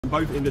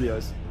both in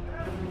videos.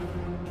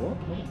 What?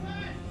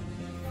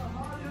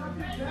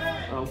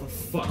 Oh,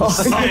 for fuck's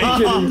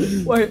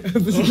sake. Wait,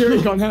 have the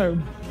security gone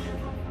home?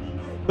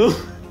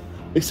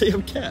 You see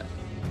him cat?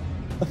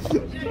 Oh,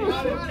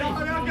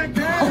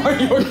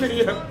 you're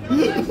okay,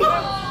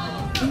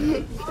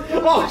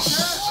 Oh,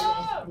 shit.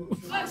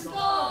 Let's go!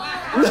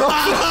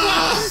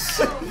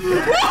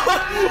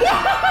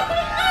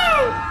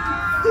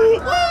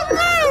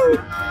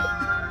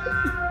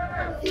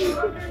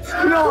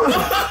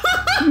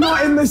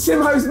 Not in the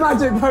Simho's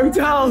Magic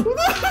Hotel.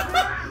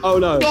 Oh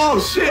no. Oh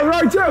shit. All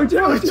right, chill.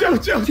 Chill. Okay,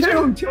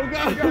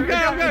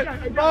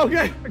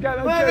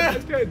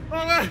 that's good.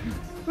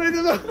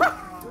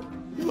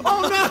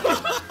 Oh no.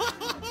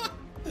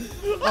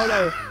 Oh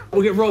no.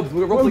 We'll get robbed.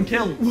 We'll get robbed and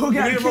killed. We'll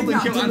get robbed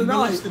and killed in the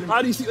night.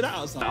 How do you sleep with that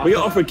outside? We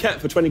got offered cat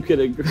for 20 quid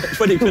a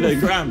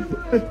gram.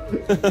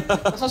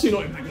 That's actually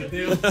not even a good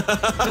deal.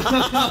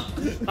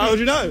 How would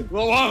you know?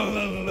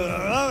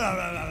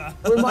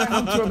 We might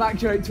have to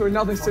evacuate to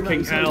another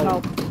Simho's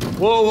Hotel.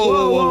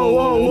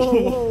 Whoa.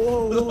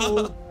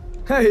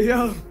 Hey,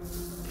 yo.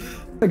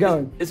 They're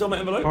going. It's on my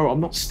envelope. Bro, I'm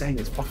not staying.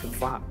 It's fucking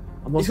flat.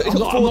 He's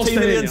got 14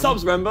 million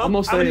subs, remember? I'm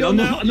not staying. No,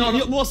 you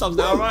got more subs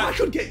now, right? I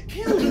could get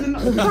killed.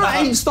 That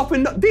ain't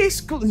stopping. This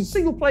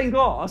single pane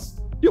glass.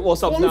 You got more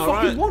subs now,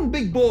 right? One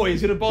big boy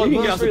is gonna buy You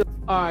can get us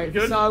All right,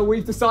 so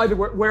we've decided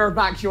we're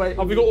evacuating.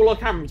 Have we got all our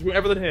cameras? We've got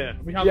everything here.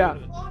 We have. Yeah.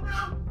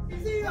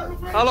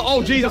 Hello.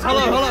 Oh Jesus.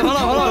 Hello. All right.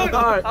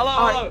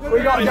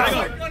 We gotta go.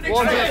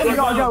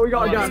 We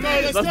gotta go.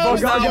 Let's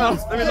box that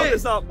up. Let me lock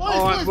this up.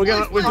 All right,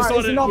 we've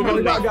decided. We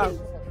gotta go.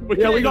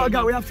 Yeah, we gotta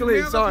go. We have to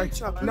leave. Sorry.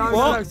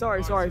 No.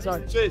 Sorry.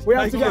 Cheers. We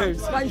have to Thank go. you.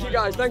 Thank you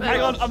guys. Thank you.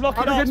 Hang on, I'm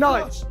locking Have a good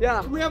up. night.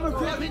 Yeah. We gotta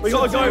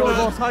go,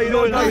 boss. How you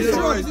doing? Thank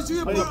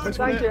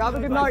you. Have a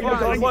good night,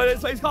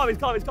 guys. He's calm.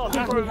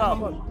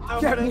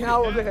 Get me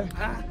out of here.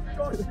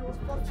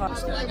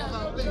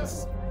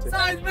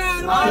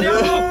 Sidemen!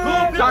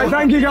 Guys,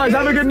 thank you guys.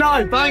 Have a good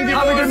night. Thank you,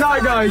 Have a good boys.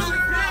 night, guys.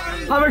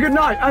 Have a good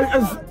night.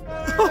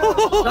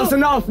 That's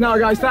enough now,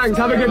 guys. Thanks.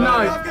 Have a good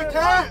night.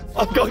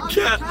 I've got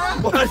cat.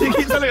 Why does he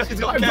keep telling us he's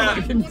got cat?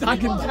 I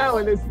can tell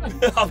in this.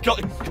 I've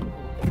got.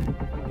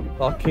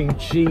 Fucking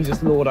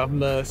Jesus, Lord have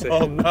mercy.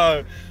 Oh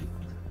no.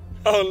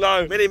 Oh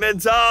no. Mini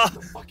Mentor.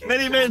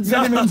 Mini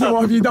Mentor.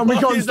 What have you done? We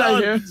can't stay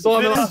here.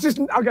 Simon,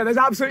 There's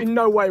absolutely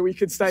no way we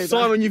could stay there.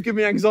 Simon, you've given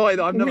me anxiety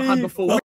that I've never had before.